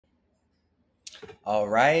All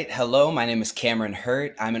right. Hello, my name is Cameron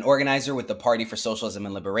Hurt. I'm an organizer with the Party for Socialism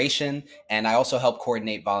and Liberation, and I also help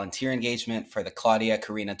coordinate volunteer engagement for the Claudia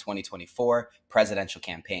Karina 2024 presidential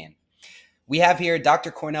campaign. We have here Dr.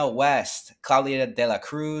 Cornel West, Claudia de la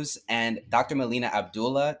Cruz, and Dr. Melina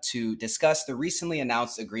Abdullah to discuss the recently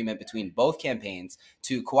announced agreement between both campaigns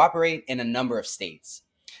to cooperate in a number of states.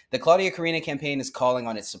 The Claudia Karina campaign is calling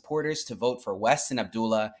on its supporters to vote for West and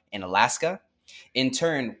Abdullah in Alaska. In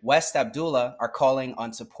turn, West Abdullah are calling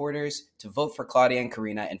on supporters to vote for Claudia and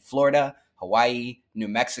Karina in Florida, Hawaii, New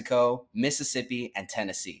Mexico, Mississippi, and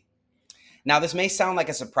Tennessee. Now, this may sound like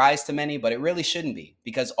a surprise to many, but it really shouldn't be,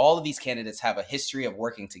 because all of these candidates have a history of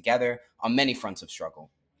working together on many fronts of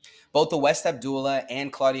struggle. Both the West Abdullah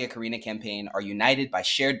and Claudia Karina campaign are united by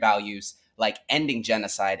shared values like ending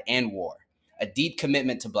genocide and war, a deep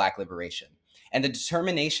commitment to Black liberation, and the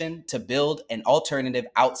determination to build an alternative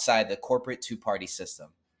outside the corporate two-party system.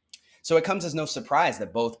 So it comes as no surprise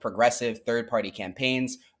that both progressive third-party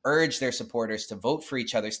campaigns urge their supporters to vote for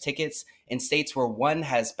each other's tickets in states where one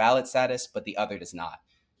has ballot status but the other does not.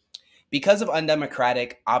 Because of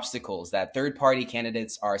undemocratic obstacles that third-party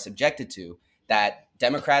candidates are subjected to, that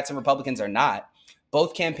Democrats and Republicans are not,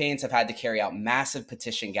 both campaigns have had to carry out massive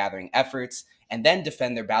petition gathering efforts and then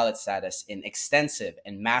defend their ballot status in extensive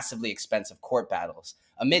and massively expensive court battles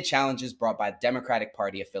amid challenges brought by Democratic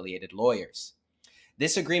Party affiliated lawyers.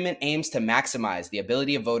 This agreement aims to maximize the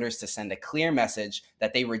ability of voters to send a clear message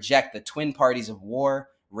that they reject the twin parties of war,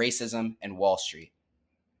 racism, and Wall Street.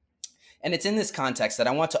 And it's in this context that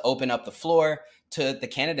I want to open up the floor to the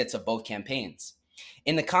candidates of both campaigns.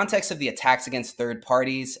 In the context of the attacks against third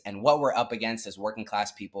parties and what we're up against as working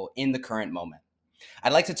class people in the current moment,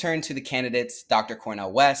 I'd like to turn to the candidates Dr.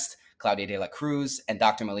 Cornel West, Claudia de la Cruz, and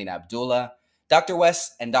Dr. Melina Abdullah. Dr.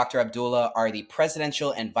 West and Dr. Abdullah are the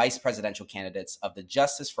presidential and vice presidential candidates of the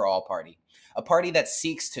Justice for All Party, a party that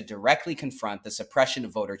seeks to directly confront the suppression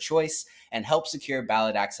of voter choice and help secure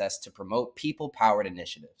ballot access to promote people-powered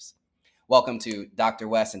initiatives. Welcome to Dr.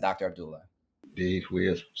 West and Dr. Abdullah. Indeed, we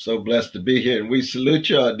are so blessed to be here, and we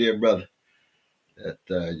salute y'all, dear brother,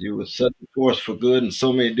 that you were such a force for good in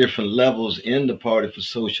so many different levels in the Party for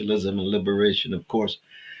Socialism and Liberation. Of course,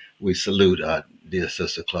 we salute our dear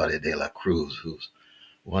sister Claudia de la Cruz, who's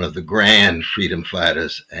one of the grand freedom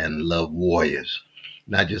fighters and love warriors,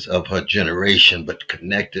 not just of her generation, but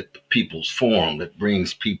connected people's forum that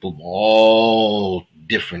brings people from all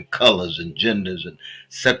different colors and genders and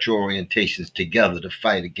sexual orientations together to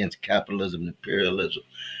fight against capitalism and imperialism,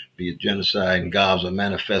 be it genocide and Gaza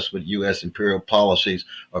manifest with U.S. imperial policies,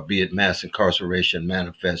 or be it mass incarceration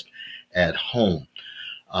manifest at home.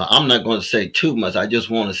 I'm not going to say too much. I just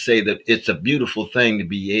want to say that it's a beautiful thing to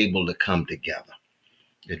be able to come together.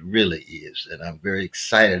 It really is. And I'm very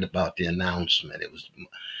excited about the announcement. It was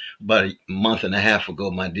about a month and a half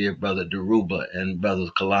ago, my dear brother Daruba and brother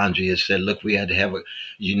Kalandri has said, look, we had to have a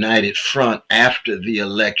united front after the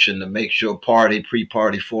election to make sure party,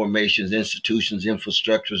 pre-party formations, institutions,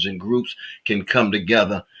 infrastructures, and groups can come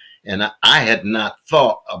together. And I had not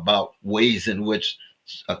thought about ways in which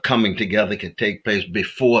a coming together could take place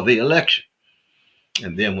before the election.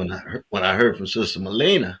 And then when I heard from Sister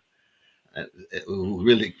Melina, who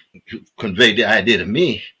really conveyed the idea to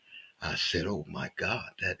me, I said, "Oh my God,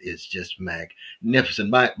 that is just magnificent."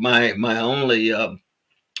 My only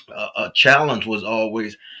challenge was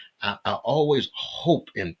always, I always hope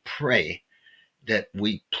and pray that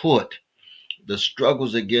we put the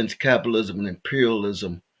struggles against capitalism and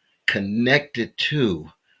imperialism connected to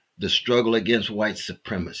the struggle against white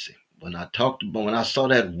supremacy. When I saw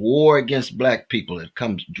that war against Black people, it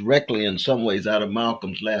comes directly in some ways out of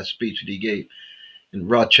Malcolm's last speech that he gave in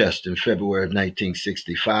Rochester in February of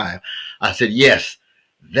 1965. I said, yes,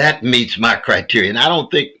 that meets my criteria. And I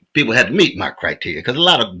don't think people had to meet my criteria, because a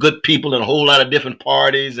lot of good people in a whole lot of different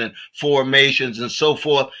parties and formations and so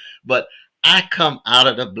forth. But I come out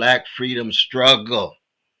of the Black freedom struggle.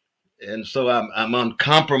 And so I'm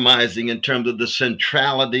uncompromising in terms of the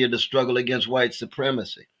centrality of the struggle against white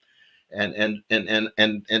supremacy. And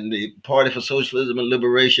the Party for Socialism and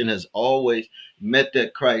Liberation has always met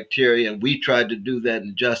that criteria, and we tried to do that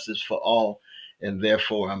in Justice for All. And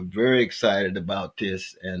therefore, I'm very excited about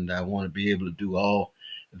this, and I want to be able to do all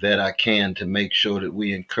that I can to make sure that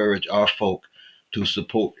we encourage our folk to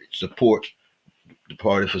support the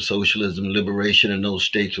Party for Socialism and Liberation in those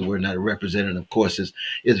states where we're not represented. Of course,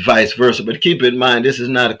 it's vice versa. But keep in mind, this is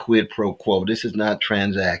not a quid pro quo. This is not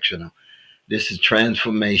transactional. This is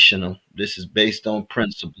transformational. This is based on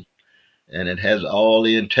principle. And it has all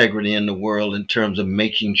the integrity in the world in terms of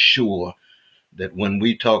making sure that when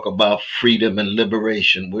we talk about freedom and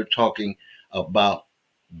liberation, we're talking about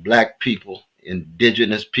Black people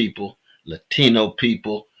indigenous people, Latino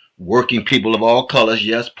people, working people of all colors,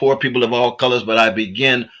 yes, poor people of all colors, but I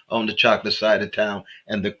begin on the chocolate side of town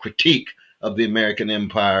and the critique of the American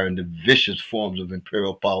empire and the vicious forms of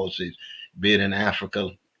imperial policies, be it in Africa,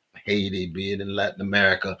 Haiti, be it in Latin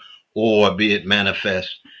America, or be it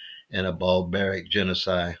manifest in a barbaric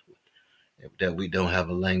genocide that we don't have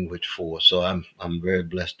a language for. So I'm very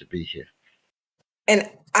blessed to be here. And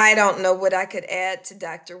I don't know what I could add to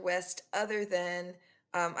Dr. West other than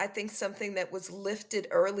I think something that was lifted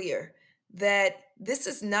earlier, that this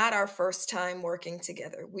is not our first time working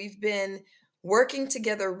together. We've been working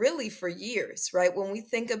together really for years, right? When we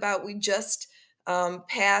think about, we just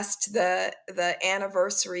passed the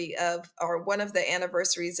anniversary of, or one of the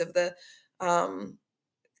anniversaries of the um,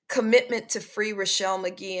 commitment to free Rochelle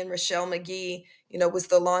McGee. And Rochelle McGee, was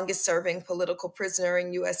the longest serving political prisoner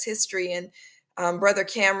in U.S. history. And Brother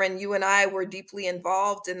Cameron, you and I were deeply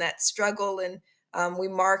involved in that struggle. And we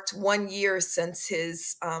marked 1 year since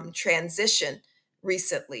his transition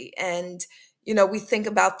recently. And, we think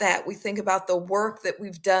about that. We think about the work that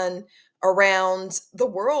we've done around the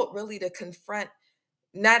world, really, to confront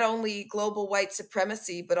not only global white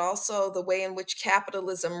supremacy, but also the way in which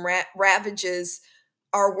capitalism ravages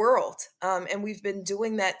our world. And we've been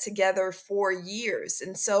doing that together for years.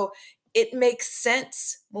 And so it makes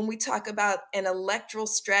sense when we talk about an electoral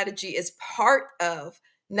strategy as part of,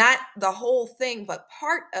 not the whole thing, but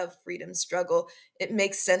part of freedom struggle. It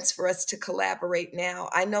makes sense for us to collaborate now.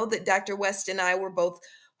 I know that Dr. West and I were both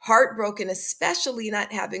heartbroken, especially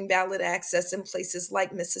not having ballot access in places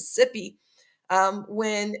like Mississippi,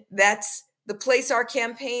 when that's the place our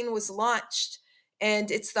campaign was launched. And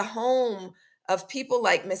it's the home of people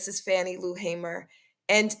like Mrs. Fannie Lou Hamer.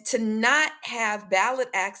 And to not have ballot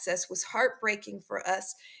access was heartbreaking for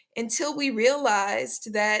us until we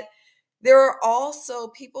realized that there are also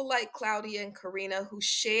people like Claudia and Karina who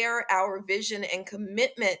share our vision and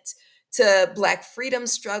commitment to Black freedom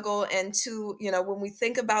struggle, and to, when we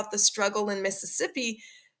think about the struggle in Mississippi,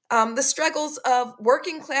 the struggles of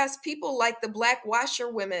working class people like the Black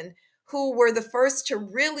washerwomen, who were the first to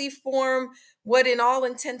really form what, in all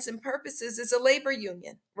intents and purposes, is a labor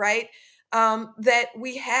union, right? That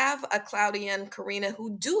we have a Claudia and Karina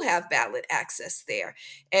who do have ballot access there.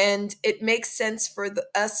 And it makes sense for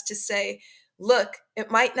us to say, look,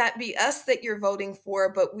 it might not be us that you're voting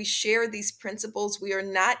for, but we share these principles. We are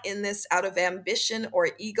not in this out of ambition or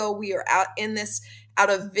ego. We are out in this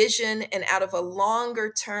out of vision and out of a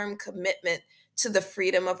longer term commitment to the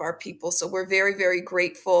freedom of our people. So we're very, very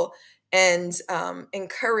grateful and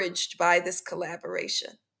encouraged by this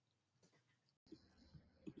collaboration.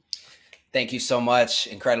 Thank you so much.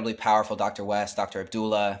 Incredibly powerful, Dr. West, Dr.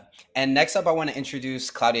 Abdullah. And next up, I want to introduce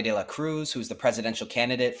Claudia de la Cruz, who's the presidential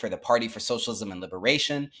candidate for the Party for Socialism and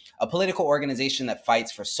Liberation, a political organization that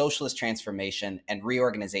fights for socialist transformation and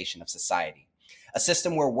reorganization of society, a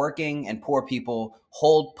system where working and poor people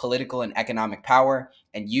hold political and economic power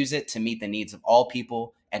and use it to meet the needs of all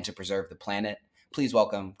people and to preserve the planet. Please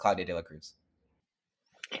welcome Claudia de la Cruz.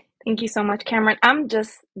 Thank you so much, Cameron. I'm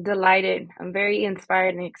just delighted. I'm very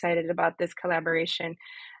inspired and excited about this collaboration.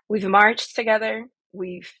 We've marched together.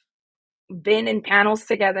 We've been in panels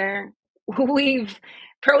together. We've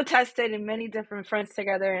protested in many different fronts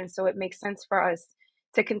together. And so it makes sense for us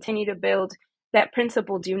to continue to build that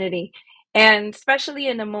principled unity. And especially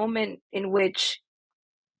in a moment in which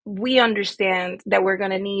we understand that we're going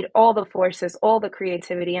to need all the forces, all the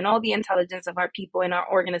creativity, and all the intelligence of our people and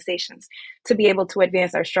our organizations to be able to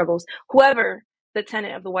advance our struggles. Whoever the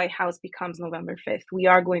tenant of the White House becomes November 5th, we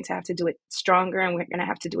are going to have to do it stronger, and we're going to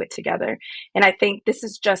have to do it together. And I think this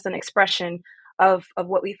is just an expression of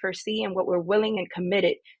what we foresee and what we're willing and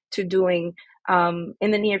committed to doing in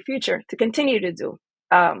the near future, to continue to do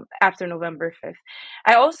after November 5th.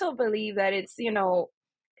 I also believe that it's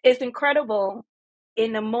incredible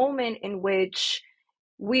in a moment in which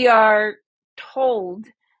we are told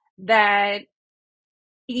that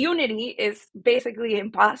unity is basically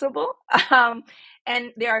impossible.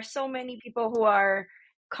 And there are so many people who are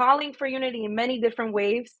calling for unity in many different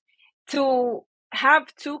ways, to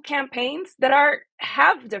have two campaigns that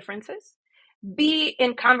have differences, be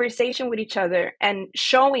in conversation with each other and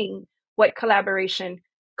showing what collaboration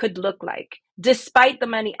could look like, despite the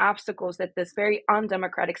many obstacles that this very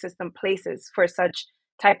undemocratic system places for such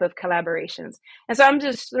type of collaborations. And so I'm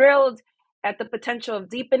just thrilled at the potential of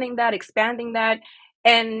deepening that, expanding that,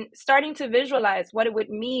 and starting to visualize what it would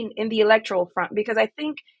mean in the electoral front. Because I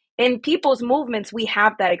think in people's movements, we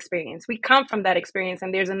have that experience. We come from that experience,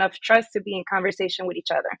 and there's enough trust to be in conversation with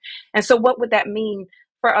each other. And so what would that mean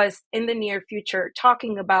for us in the near future,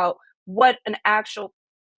 talking about what an actual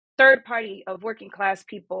third party of working class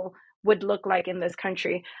people would look like in this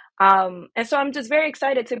country. And so I'm just very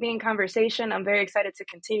excited to be in conversation. I'm very excited to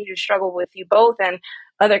continue to struggle with you both and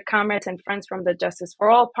other comrades and friends from the Justice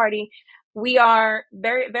for All Party. We are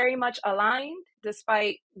very, very much aligned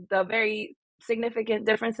despite the very significant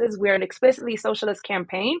differences. We're an explicitly socialist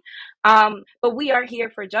campaign, but we are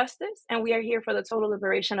here for justice, and we are here for the total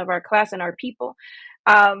liberation of our class and our people.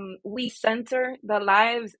 We center the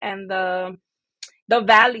lives and the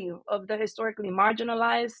value of the historically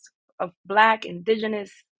marginalized, of Black,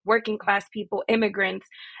 Indigenous, working class people, immigrants,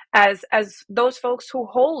 as those folks who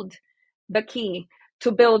hold the key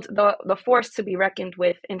to build the force to be reckoned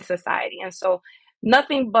with in society. And so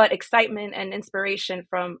nothing but excitement and inspiration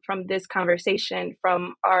from this conversation,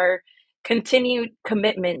 from our continued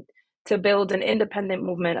commitment to build an independent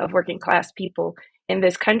movement of working class people in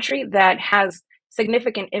this country that has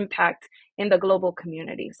significant impact in the global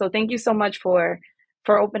community. So thank you so much for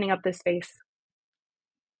opening up this space.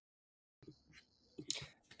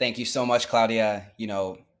 Thank you so much, Claudia.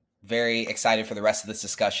 Very excited for the rest of this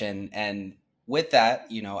discussion. And with that,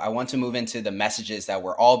 I want to move into the messages that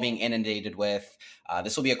we're all being inundated with.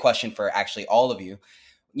 This will be a question for actually all of you.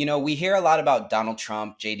 We hear a lot about Donald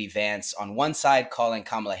Trump, J.D. Vance on one side calling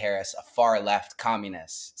Kamala Harris a far left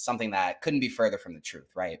communist, something that couldn't be further from the truth,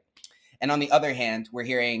 right? And on the other hand, we're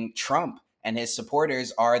hearing Trump and his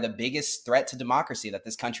supporters are the biggest threat to democracy that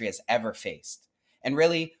this country has ever faced. And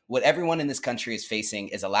really, what everyone in this country is facing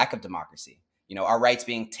is a lack of democracy, our rights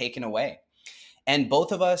being taken away. And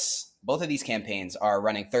both of these campaigns are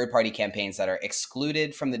running third-party campaigns that are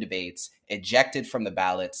excluded from the debates, ejected from the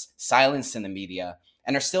ballots, silenced in the media,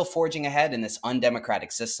 and are still forging ahead in this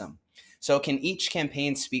undemocratic system. So can each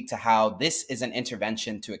campaign speak to how this is an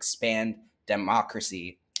intervention to expand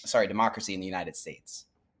democracy in the United States?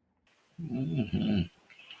 Mm-hmm.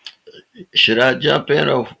 Should I jump in,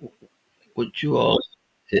 or would you all?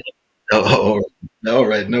 Oh, all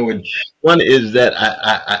right. No, one is that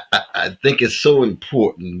I think it's so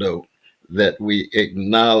important, though, that we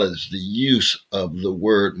acknowledge the use of the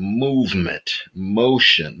word movement,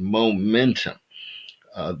 motion, momentum,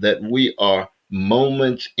 that we are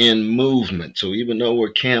moments in movement. So even though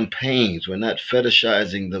we're campaigns, we're not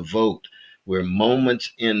fetishizing the vote. We're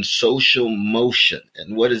moments in social motion.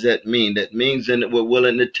 And what does that mean? That means then that we're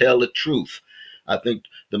willing to tell the truth. I think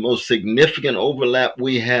the most significant overlap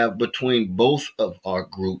we have between both of our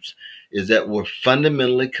groups is that we're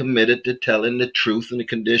fundamentally committed to telling the truth, and the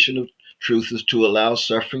condition of truth is to allow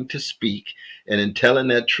suffering to speak. And in telling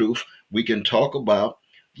that truth, we can talk about,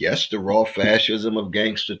 yes, the raw fascism of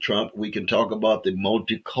gangster Trump. We can talk about the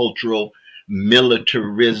multicultural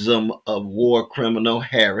militarism of war criminal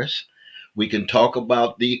Harris. We can talk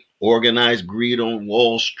about the organized greed on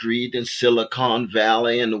Wall Street and Silicon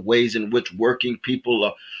Valley, and the ways in which working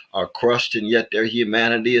people are crushed, and yet their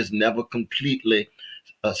humanity is never completely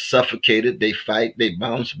suffocated. They fight, they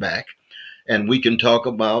bounce back. And we can talk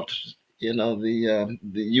about, the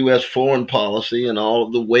U.S. foreign policy and all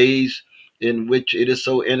of the ways in which it is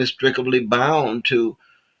so inextricably bound to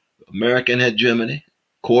American hegemony,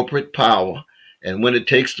 corporate power. And when it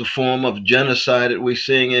takes the form of genocide that we're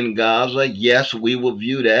seeing in Gaza, yes, we will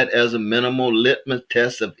view that as a minimal litmus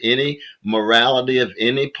test of any morality of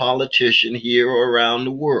any politician here or around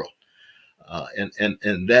the world. And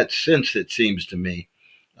in that sense, it seems to me,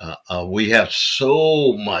 we have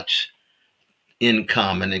so much in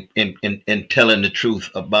common in telling the truth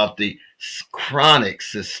about the chronic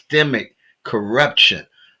systemic corruption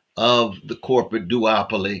of the corporate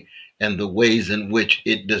duopoly and the ways in which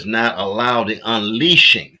it does not allow the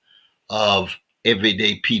unleashing of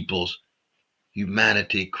everyday people's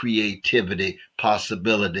humanity, creativity,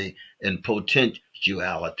 possibility, and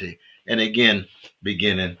potentiality. And again,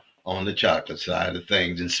 beginning on the chocolate side of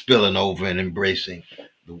things and spilling over and embracing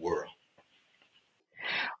the world.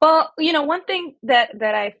 Well, one thing that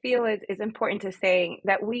I feel is important to say,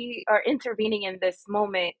 that we are intervening in this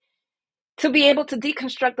moment to be able to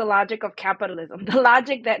deconstruct the logic of capitalism, the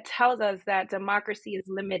logic that tells us that democracy is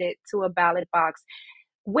limited to a ballot box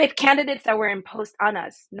with candidates that were imposed on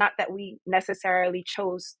us, not that we necessarily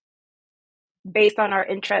chose based on our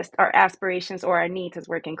interests, our aspirations, or our needs as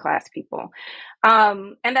working class people.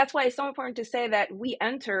 And that's why it's so important to say that we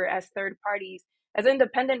enter as third parties, as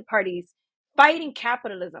independent parties, fighting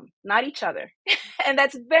capitalism, not each other. And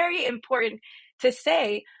that's very important to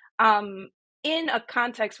say in a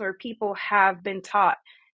context where people have been taught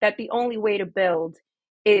that the only way to build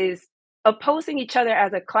is opposing each other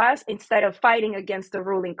as a class instead of fighting against the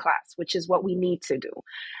ruling class, which is what we need to do.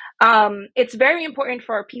 It's very important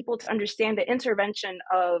for our people to understand the intervention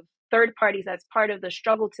of third parties as part of the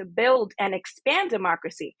struggle to build and expand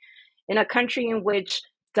democracy in a country in which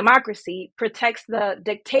democracy protects the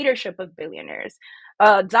dictatorship of billionaires.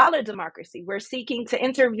 Dollar democracy, we're seeking to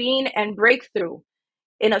intervene and break through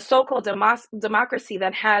in a so-called democracy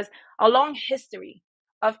that has a long history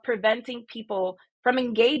of preventing people from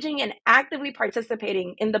engaging and actively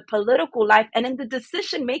participating in the political life and in the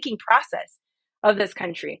decision-making process of this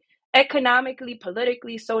country, economically,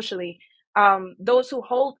 politically, socially. Those who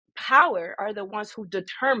hold power are the ones who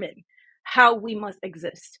determine how we must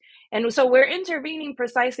exist. And so we're intervening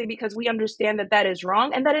precisely because we understand that that is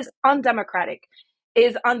wrong and that is undemocratic. It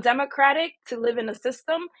is undemocratic to live in a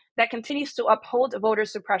system that continues to uphold voter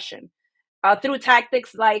suppression through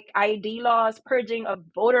tactics like ID laws, purging of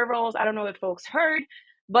voter rolls. I don't know if folks heard,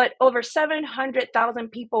 but over 700,000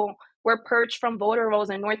 people were purged from voter rolls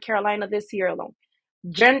in North Carolina this year alone.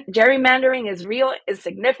 Gerrymandering is real, is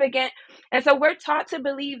significant. And so we're taught to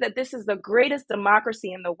believe that this is the greatest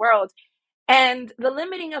democracy in the world. And the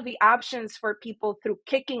limiting of the options for people through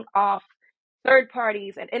kicking off third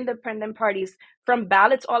parties and independent parties from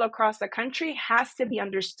ballots all across the country has to be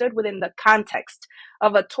understood within the context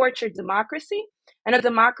of a tortured democracy and a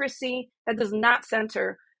democracy that does not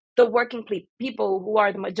center the working people who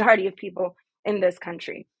are the majority of people in this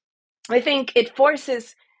country. I think it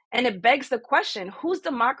forces and it begs the question, whose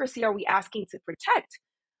democracy are we asking to protect?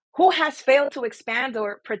 Who has failed to expand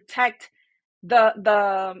or protect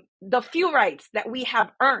the few rights that we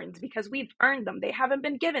have earned because we've earned them? They haven't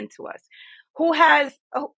been given to us. Who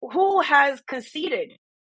has conceded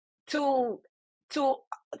to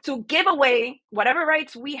to give away whatever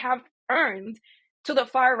rights we have earned to the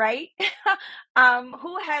far right?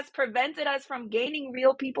 Who has prevented us from gaining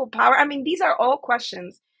real people power? I mean, these are all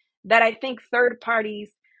questions that I think third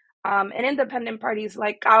parties and independent parties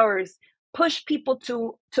like ours push people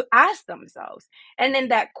to ask themselves. And then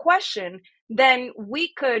that question, then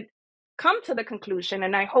we could come to the conclusion,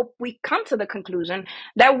 and I hope we come to the conclusion,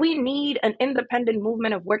 that we need an independent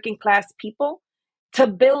movement of working class people to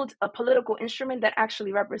build a political instrument that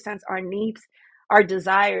actually represents our needs, our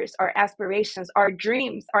desires, our aspirations, our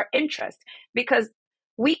dreams, our interests, because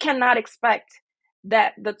we cannot expect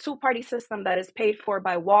that the two-party system that is paid for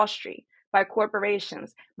by Wall Street, by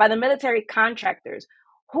corporations, by the military contractors,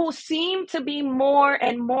 who seem to be more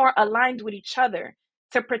and more aligned with each other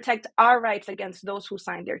to protect our rights against those who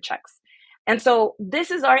sign their checks. And so this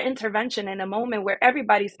is our intervention in a moment where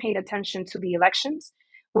everybody's paying attention to the elections,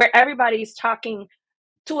 where everybody's talking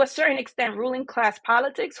to a certain extent ruling class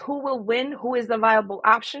politics, who will win, who is the viable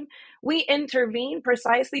option. We intervene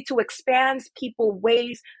precisely to expand people's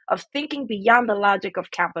ways of thinking beyond the logic of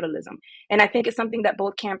capitalism. And I think it's something that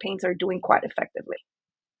both campaigns are doing quite effectively.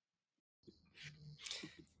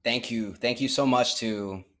 Thank you. Thank you so much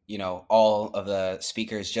to, all of the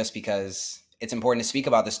speakers, just because it's important to speak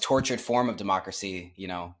about this tortured form of democracy,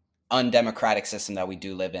 undemocratic system that we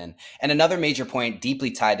do live in. And another major point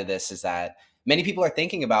deeply tied to this is that many people are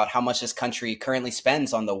thinking about how much this country currently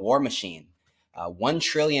spends on the war machine. $1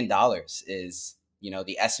 trillion is,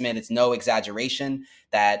 the estimate. It's no exaggeration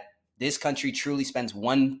that this country truly spends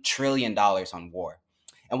 $1 trillion on war.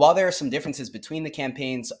 And while there are some differences between the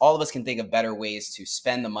campaigns, all of us can think of better ways to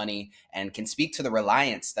spend the money and can speak to the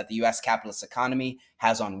reliance that the U.S. capitalist economy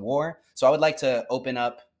has on war. So I would like to open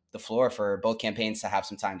up the floor for both campaigns to have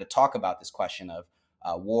some time to talk about this question of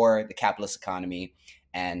war, the capitalist economy,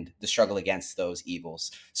 and the struggle against those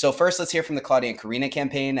evils. So first, let's hear from the Claudia and Karina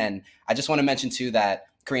campaign. And I just want to mention, too, that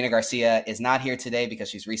Karina Garcia is not here today because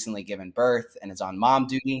she's recently given birth and is on mom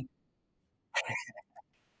duty.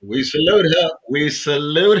 We salute her. We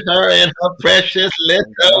salute her and her precious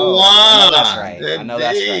little one. I know that's right. I know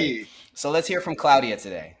that's right. So let's hear from Claudia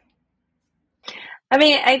today. I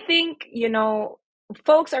mean, I think,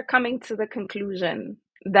 folks are coming to the conclusion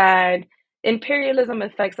that imperialism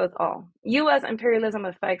affects us all. U.S. imperialism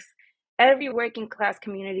affects every working class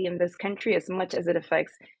community in this country as much as it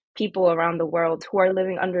affects people around the world who are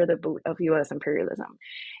living under the boot of U.S. imperialism.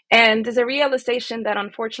 And there's a realization that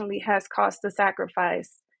unfortunately has cost the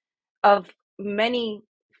sacrifice of many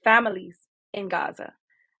families in Gaza.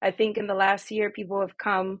 I think in the last year, people have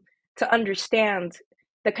come to understand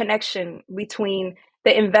the connection between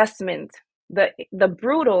the investment, the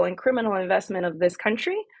brutal and criminal investment of this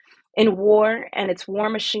country in war and its war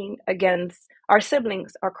machine against our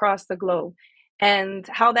siblings across the globe, and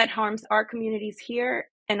how that harms our communities here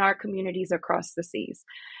and our communities across the seas.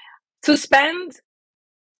 To spend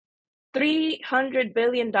 $300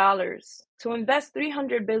 billion, to invest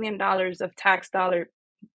 $300 billion of tax dollar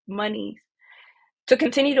money to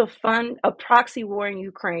continue to fund a proxy war in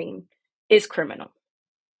Ukraine is criminal.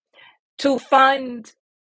 To fund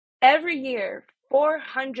every year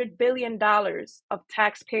 $400 billion of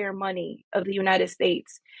taxpayer money of the United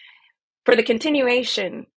States for the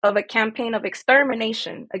continuation of a campaign of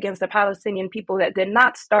extermination against the Palestinian people that did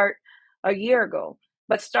not start a year ago,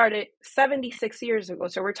 but started 76 years ago.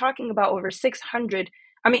 So we're talking about over $300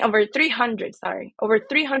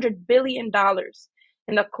 billion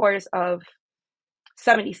in the course of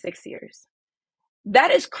 76 years.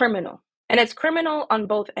 That is criminal. And it's criminal on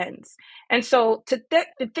both ends. And so to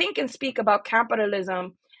think and speak about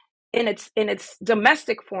capitalism in its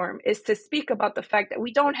domestic form is to speak about the fact that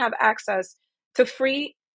we don't have access to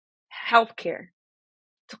free healthcare,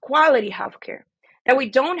 to quality healthcare, that we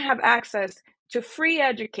don't have access to free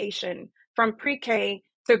education from pre-K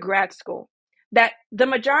to grad school, that the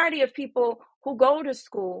majority of people who go to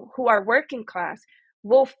school, who are working class,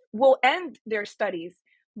 will end their studies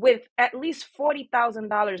with at least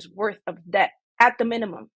 $40,000 worth of debt at the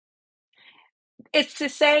minimum. It's to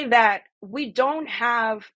say that we don't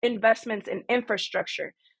have investments in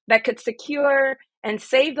infrastructure that could secure and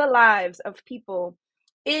save the lives of people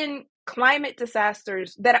in climate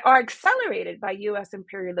disasters that are accelerated by US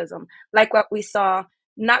imperialism, like what we saw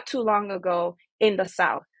not too long ago in the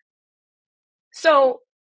South. So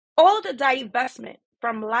all the divestment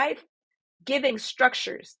from life-giving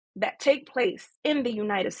structures that take place in the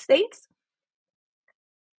United States,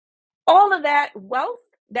 all of that wealth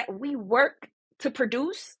that we work to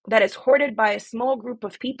produce, that is hoarded by a small group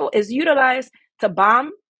of people, is utilized to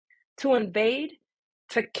bomb, to invade,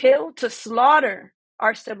 to kill, to slaughter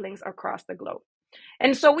our siblings across the globe.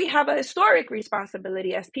 And so we have a historic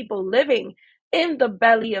responsibility as people living in the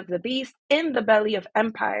belly of the beast, in the belly of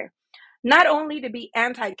empire, not only to be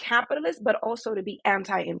anti-capitalist, but also to be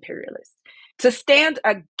anti-imperialist, to stand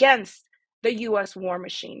against the US war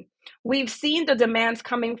machine. We've seen the demands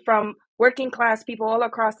coming from working class people all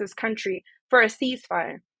across this country for a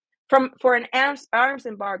ceasefire, for an arms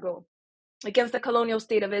embargo against the colonial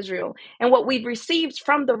state of Israel. And what we've received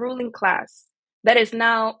from the ruling class that is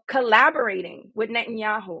now collaborating with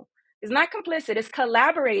Netanyahu is not complicit, it's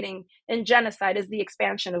collaborating in genocide, is the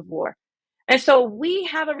expansion of war. And so we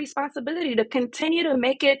have a responsibility to continue to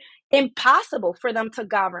make it impossible for them to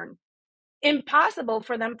govern, impossible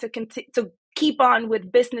for them to keep on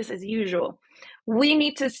with business as usual. We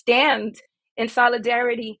need to stand in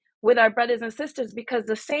solidarity with our brothers and sisters, because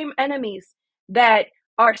the same enemies that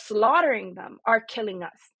are slaughtering them are killing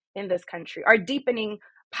us in this country, are deepening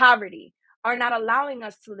poverty, are not allowing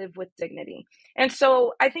us to live with dignity. And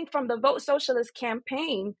so I think from the Vote Socialist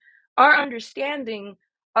campaign, our understanding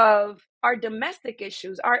of our domestic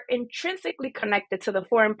issues are intrinsically connected to the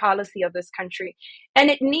foreign policy of this country.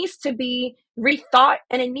 And it needs to be rethought,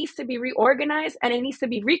 and it needs to be reorganized, and it needs to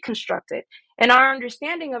be reconstructed. And our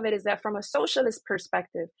understanding of it is that from a socialist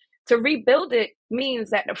perspective, to rebuild it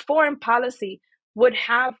means that the foreign policy would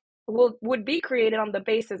be created on the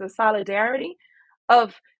basis of solidarity,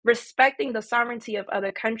 of respecting the sovereignty of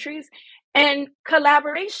other countries, and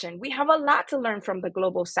collaboration. We have a lot to learn from the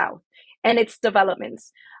global South and its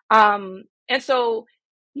developments. And so,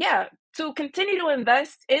 yeah, to continue to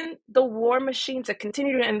invest in the war machine, to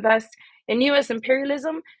continue to invest in US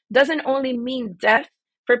imperialism doesn't only mean death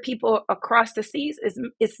for people across the seas,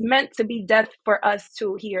 it's meant to be death for us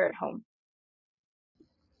too here at home.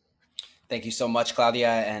 Thank you so much, Claudia.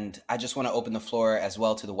 And I just want to open the floor as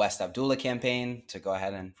well to the West Abdullah campaign to go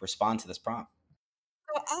ahead and respond to this prompt.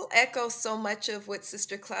 Well, I'll echo so much of what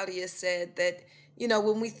Sister Claudia said, that,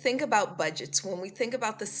 when we think about budgets, when we think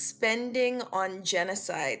about the spending on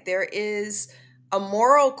genocide, there is a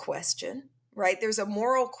moral question, right? There's a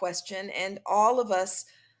moral question, and all of us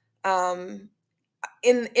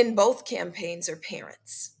in both campaigns are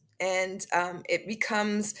parents. And it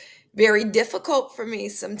becomes very difficult for me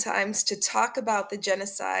sometimes to talk about the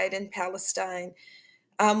genocide in Palestine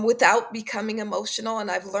without becoming emotional.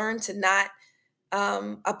 And I've learned to not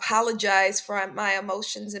apologize for my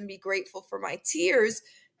emotions and be grateful for my tears,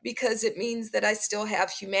 because it means that I still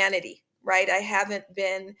have humanity, right? I haven't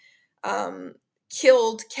been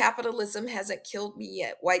killed. Capitalism hasn't killed me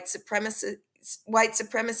yet. White supremacy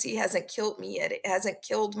hasn't killed me yet. It hasn't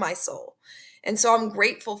killed my soul. And so I'm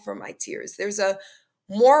grateful for my tears. There's a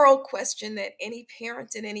moral question that any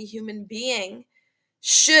parent and any human being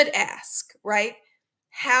should ask, right?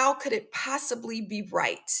 How could it possibly be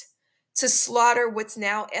right to slaughter what's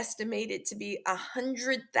now estimated to be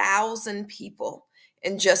 100,000 people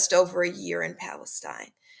in just over a year in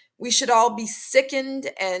Palestine? We should all be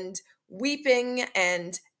sickened and weeping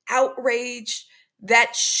and outraged.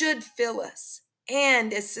 That should fill us.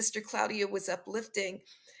 And as Sister Claudia was uplifting,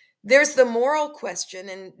 there's the moral question,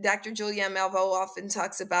 and Dr. Julia Malveaux often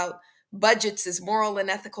talks about budgets as moral and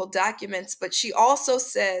ethical documents, but she also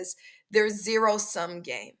says there's zero-sum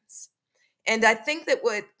games. And I think that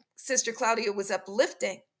what Sister Claudia was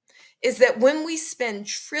uplifting is that when we spend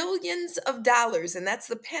trillions of dollars, and that's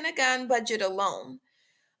the Pentagon budget alone,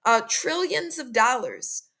 trillions of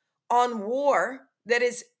dollars on war that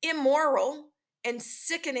is immoral and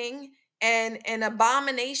sickening and an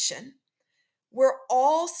abomination, we're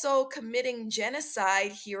also committing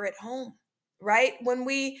genocide here at home, right? When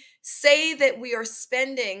we say that we are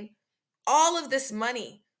spending all of this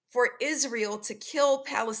money for Israel to kill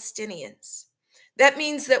Palestinians, that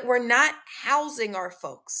means that we're not housing our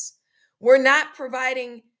folks. We're not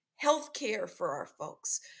providing health care for our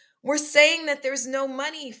folks. We're saying that there's no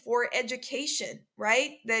money for education,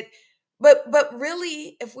 right? But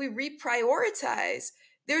really, if we reprioritize,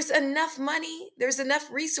 there's enough money, there's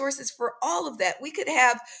enough resources for all of that. We could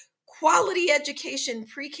have quality education,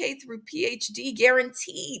 pre-K through PhD,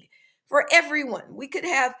 guaranteed for everyone. We could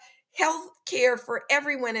have health care for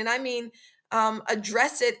everyone. And I mean,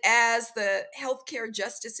 address it as the healthcare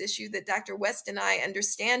justice issue that Dr. West and I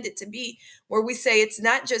understand it to be, where we say it's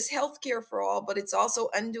not just healthcare for all, but it's also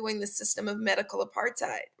undoing the system of medical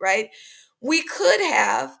apartheid, right? We could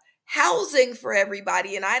have housing for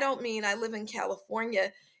everybody. And I don't mean, I live in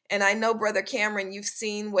California, and I know, Brother Cameron, you've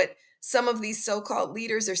seen what some of these so-called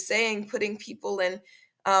leaders are saying, putting people in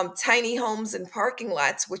tiny homes and parking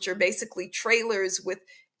lots, which are basically trailers with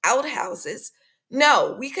outhouses.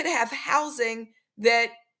 No, we could have housing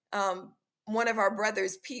that one of our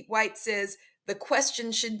brothers, Pete White, says the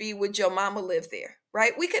question should be, would your mama live there,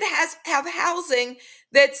 right? We could have housing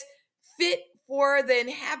that's fit for the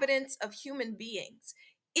inhabitants of human beings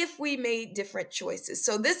if we made different choices.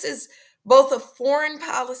 So this is both a foreign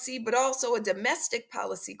policy, but also a domestic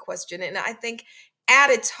policy question. And I think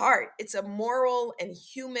at its heart, it's a moral and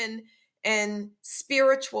human and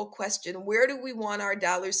spiritual question. Where do we want our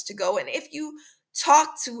dollars to go? And if you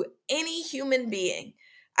talk to any human being,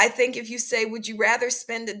 I think if you say, would you rather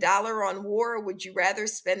spend $1 on war, or would you rather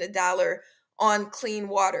spend $1 on clean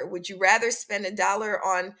water? Would you rather spend $1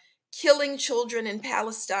 on killing children in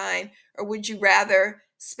Palestine, or would you rather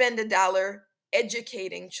spend $1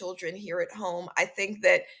 educating children here at home? I think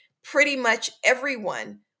that pretty much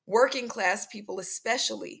everyone, working class people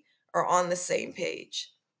especially, are on the same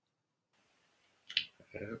page.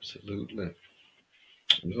 Absolutely.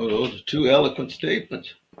 You know, those are two eloquent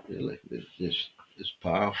statements. Really, it's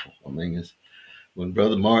powerful. I mean, it's when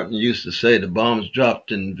Brother Martin used to say the bombs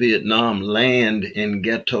dropped in Vietnam land in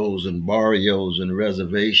ghettos and barrios and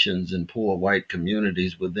reservations and poor white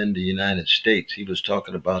communities within the United States. He was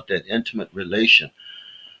talking about that intimate relation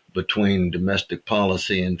between domestic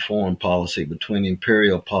policy and foreign policy, between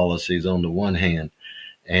imperial policies on the one hand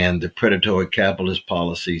and the predatory capitalist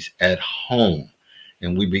policies at home.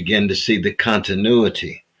 And we begin to see the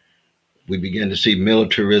continuity. We begin to see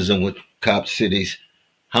militarism with cop cities.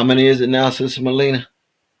 How many is it now, Sister Melina?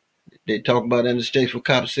 They talk about in the states for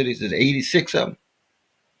cop cities. There's 86 of them.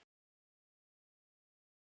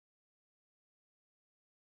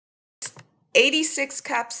 86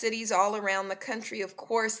 cop cities all around the country. Of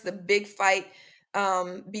course, the big fight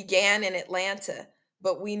began in Atlanta,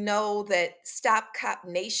 but we know that Stop Cop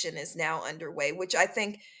Nation is now underway, which I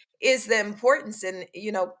think is the importance. And,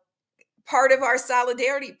 you know, part of our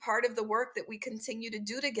solidarity, part of the work that we continue to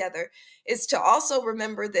do together is to also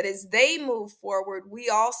remember that as they move forward, we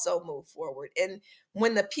also move forward. And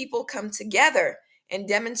when the people come together and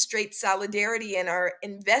demonstrate solidarity and are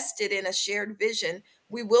invested in a shared vision,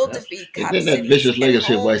 we will defeat cop Isn't that cities vicious at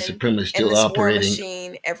legacy of home white supremacy still and this war operating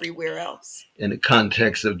machine everywhere else? in the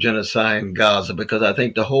context of genocide in Gaza? Because I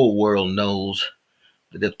think the whole world knows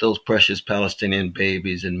that if those precious Palestinian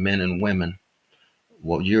babies and men and women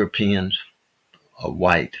were Europeans or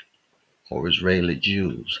white or Israeli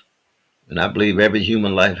Jews, and I believe every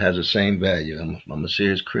human life has the same value. I'm a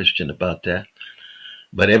serious Christian about that.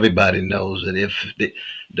 But everybody knows that if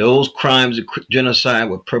those crimes of genocide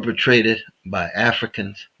were perpetrated by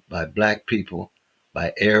Africans, by black people,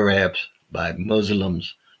 by Arabs, by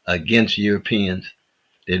Muslims against Europeans,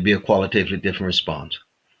 there'd be a qualitatively different response.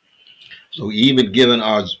 So even given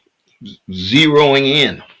our zeroing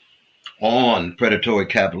in on predatory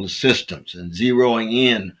capitalist systems and zeroing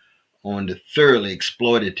in on the thoroughly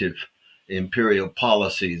exploitative imperial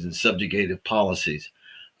policies and subjugative policies,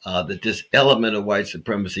 that this element of white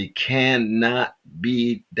supremacy cannot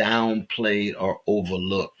be downplayed or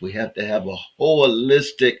overlooked. We have to have a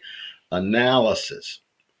holistic analysis.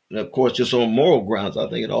 And of course, just on moral grounds, I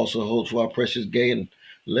think it also holds for our precious gay and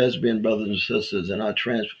lesbian brothers and sisters and our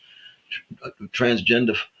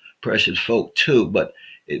transgender precious folk too. But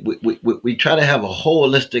We try to have a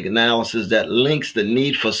holistic analysis that links the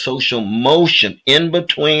need for social motion in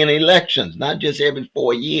between elections, not just every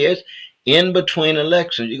 4 years, in between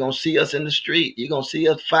elections. You're going to see us in the street. You're going to see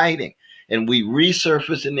us fighting. And we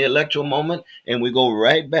resurface in the electoral moment and we go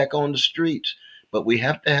right back on the streets. But we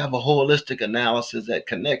have to have a holistic analysis that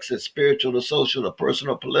connects the spiritual, the social, the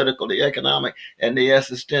personal, political, the economic, and the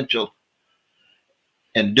existential,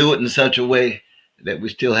 and do it in such a way that we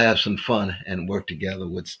still have some fun and work together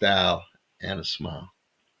with style and a smile.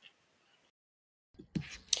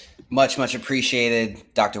 Much, much appreciated,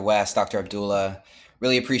 Dr. West, Dr. Abdullah.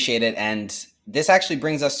 Really appreciate it. And this actually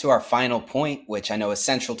brings us to our final point, which I know is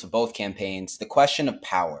central to both campaigns, the question of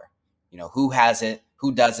power. You know, who has it,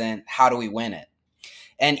 who doesn't, how do we win it?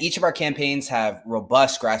 And each of our campaigns have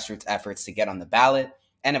robust grassroots efforts to get on the ballot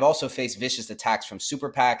and have also faced vicious attacks from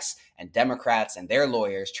super PACs and Democrats and their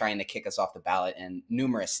lawyers trying to kick us off the ballot in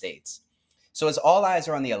numerous states. So as all eyes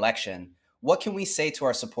are on the election, what can we say to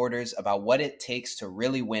our supporters about what it takes to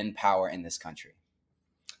really win power in this country?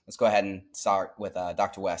 Let's go ahead and start with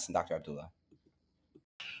Dr. West and Dr. Abdullah.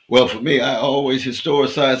 Well, for me, I always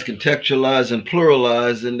historicize, contextualize, and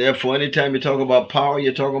pluralize. And therefore, anytime you talk about power,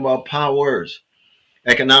 you're talking about powers.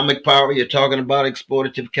 Economic power, you're talking about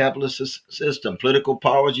exploitative capitalist system. Political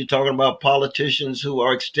powers, you're talking about politicians who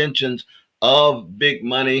are extensions of big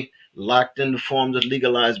money locked into forms of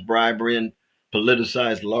legalized bribery and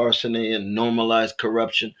politicized larceny and normalized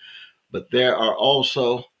corruption. But there are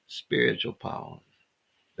also spiritual powers.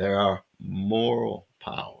 There are moral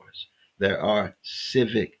powers. There are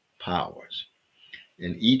civic powers.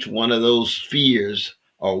 And each one of those spheres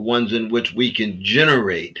are ones in which we can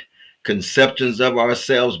generate conceptions of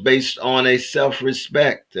ourselves based on a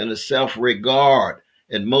self-respect and a self-regard,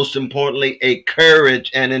 and most importantly, a courage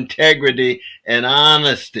and integrity and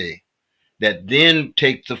honesty that then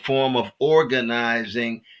takes the form of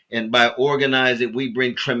organizing. And by organizing, we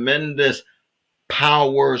bring tremendous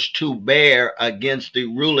powers to bear against the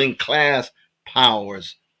ruling class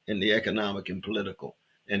powers in the economic and political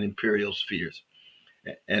and imperial spheres.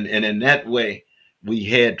 And in that way, we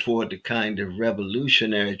head toward the kind of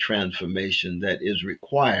revolutionary transformation that is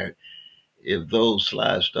required if those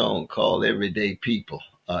lives don't call everyday people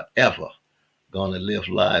are ever going to live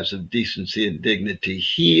lives of decency and dignity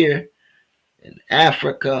here in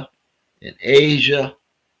Africa, in Asia,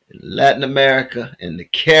 in Latin America, in the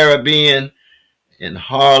Caribbean, in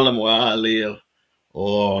Harlem where I live,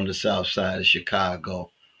 or on the south side of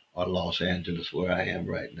Chicago or Los Angeles where I am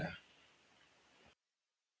right now.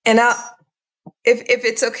 And if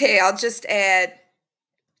it's okay, I'll just add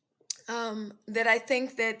that I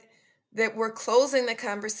think that we're closing the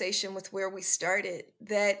conversation with where we started,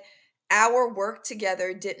 that our work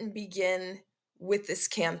together didn't begin with this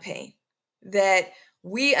campaign, that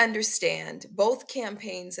we understand, both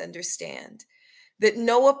campaigns understand, that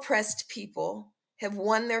no oppressed people have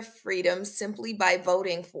won their freedom simply by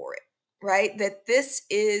voting for it, right? That this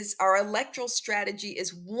is our electoral strategy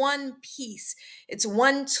is one piece, it's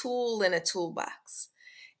one tool in a toolbox.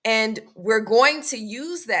 And we're going to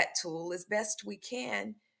use that tool as best we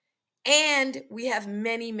can. And we have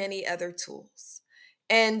many, many other tools.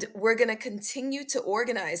 And we're going to continue to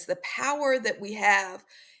organize. The power that we have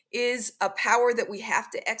is a power that we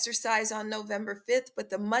have to exercise on November 5th, but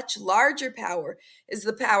the much larger power is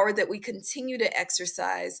the power that we continue to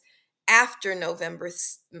exercise after November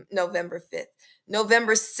 5th,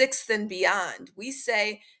 November 6th and beyond. We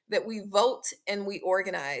say that we vote and we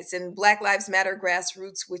organize. In Black Lives Matter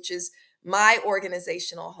Grassroots, which is my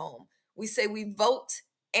organizational home, we say we vote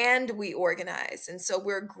and we organize. And so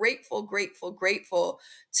we're grateful, grateful, grateful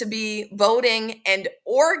to be voting and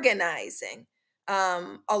organizing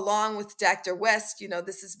along with Dr. West. You know,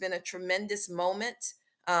 this has been a tremendous moment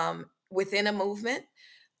within a movement.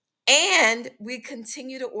 And we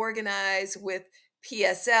continue to organize with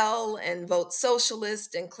PSL and Vote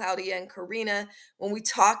Socialist and Claudia and Karina when we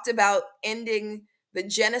talked about ending the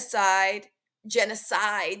genocides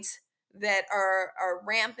that are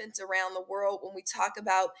rampant around the world, when we talk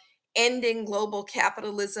about ending global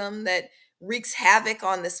capitalism that wreaks havoc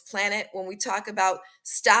on this planet, when we talk about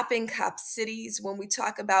stopping cop cities, when we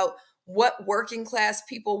talk about what working class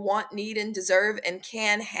people want, need, and deserve and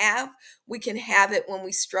can have, we can have it when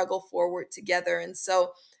we struggle forward together. And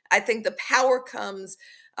so I think the power comes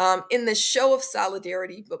in the show of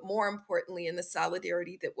solidarity, but more importantly, in the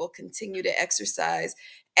solidarity that we'll continue to exercise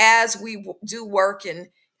as we do work and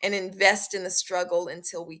invest in the struggle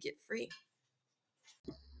until we get free.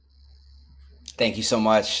 Thank you so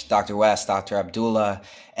much, Dr. West, Dr. Abdullah.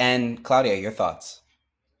 And Claudia, your thoughts?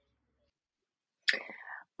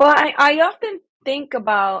 Well, I often think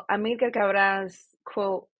about Amilcar Cabral's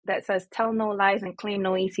quote that says, "Tell no lies and claim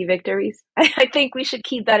no easy victories." I think we should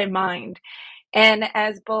keep that in mind. And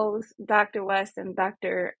as both Dr. West and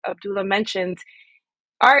Dr. Abdullah mentioned,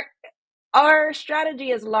 our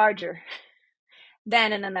strategy is larger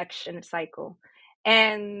than an election cycle.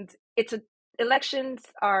 And elections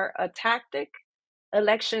are a tactic.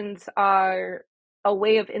 Elections are a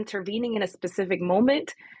way of intervening in a specific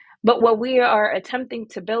moment. But what we are attempting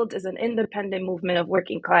to build is an independent movement of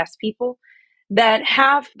working class people that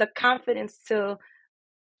have the confidence to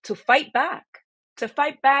fight back,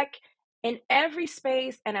 in every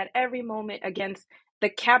space and at every moment against the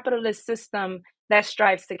capitalist system that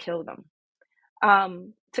strives to kill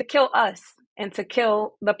them, to kill us and to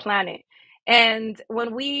kill the planet. And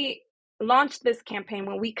when we launched this campaign,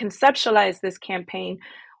 when we conceptualized this campaign,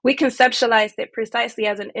 we conceptualized it precisely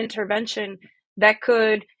as an intervention that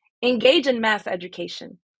could engage in mass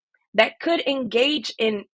education, that could engage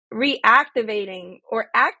in reactivating or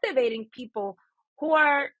activating people who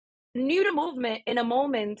are new to movement in a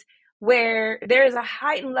moment where there is a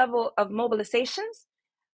heightened level of mobilizations,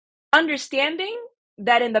 understanding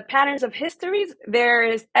that in the patterns of histories, there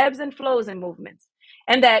is ebbs and flows in movements,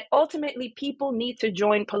 and that ultimately people need to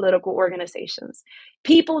join political organizations.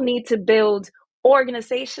 People need to build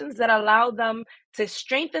organizations that allow them to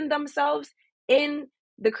strengthen themselves in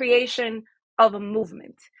the creation of a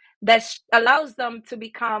movement that allows them to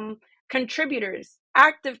become contributors,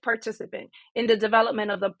 active participant in the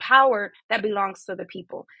development of the power that belongs to the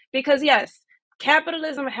people. Because yes,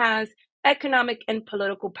 capitalism has economic and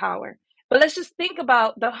political power. But let's just think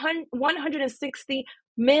about the 160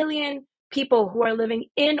 million people who are living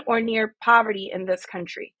in or near poverty in this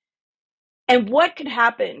country. And what could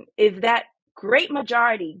happen if that great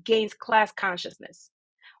majority gains class consciousness?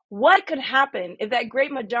 What could happen if that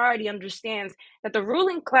great majority understands that the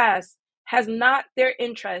ruling class has not their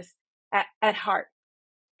interests at heart?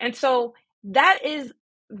 And so that is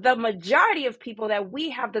the majority of people that we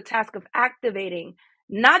have the task of activating,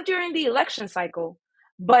 not during the election cycle,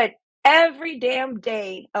 but every damn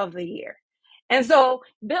day of the year. And so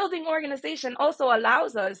building organization also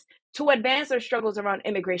allows us to advance our struggles around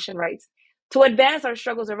immigration rights, to advance our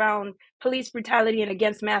struggles around police brutality and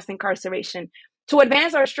against mass incarceration, to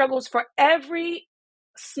advance our struggles for every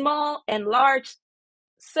small and large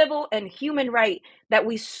civil and human right that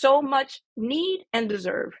we so much need and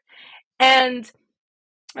deserve. And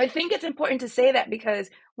I think it's important to say that because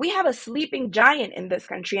we have a sleeping giant in this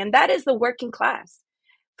country, and that is the working class.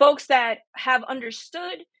 Folks that have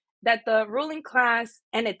understood that the ruling class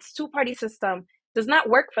and its two-party system does not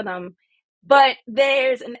work for them, but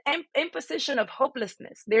there's an imposition of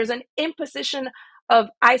hopelessness. There's an imposition of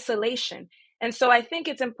isolation. And so I think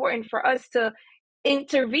it's important for us to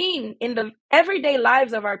intervene in the everyday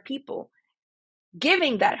lives of our people,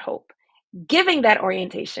 giving that hope, giving that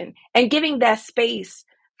orientation, and giving that space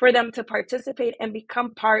for them to participate and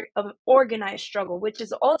become part of organized struggle, which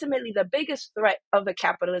is ultimately the biggest threat of the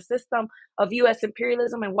capitalist system, of US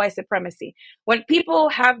imperialism and white supremacy. When people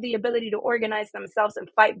have the ability to organize themselves and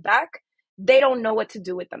fight back, they don't know what to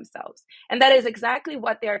do with themselves. And that is exactly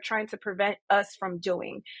what they are trying to prevent us from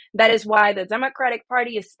doing. That is why the Democratic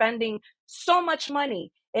Party is spending so much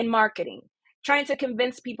money in marketing, trying to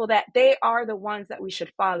convince people that they are the ones that we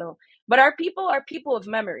should follow. But our people are people of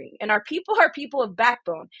memory, and our people are people of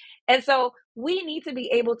backbone. And so we need to be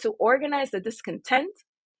able to organize the discontent,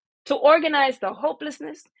 to organize the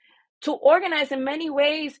hopelessness, to organize in many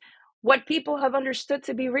ways what people have understood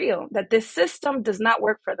to be real, that this system does not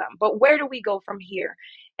work for them. But where do we go from here?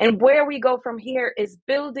 And where we go from here is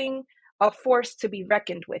building a force to be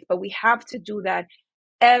reckoned with. But we have to do that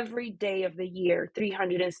every day of the year,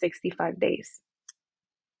 365 days.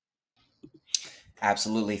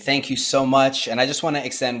 Absolutely. Thank you so much. And I just want to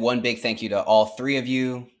extend one big thank you to all three of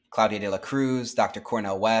you, Claudia de la Cruz, Dr.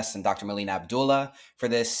 Cornel West, and Dr. Melina Abdullah, for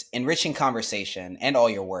this enriching conversation and all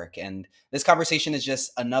your work. And this conversation is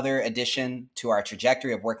just another addition to our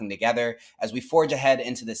trajectory of working together as we forge ahead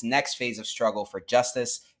into this next phase of struggle for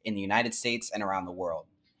justice in the United States and around the world.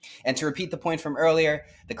 And to repeat the point from earlier,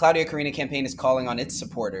 the Claudia Karina campaign is calling on its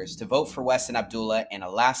supporters to vote for West and Abdullah in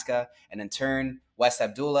Alaska, and in turn, West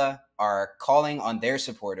Abdullah are calling on their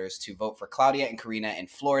supporters to vote for Claudia and Karina in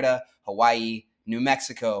Florida, Hawaii, New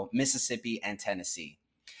Mexico, Mississippi, and Tennessee.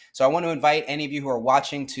 So I want to invite any of you who are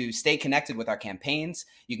watching to stay connected with our campaigns.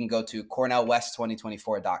 You can go to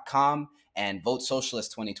cornelwest2024.com and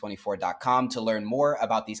votesocialist2024.com to learn more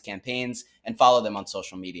about these campaigns and follow them on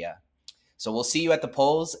social media. So we'll see you at the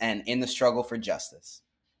polls and in the struggle for justice.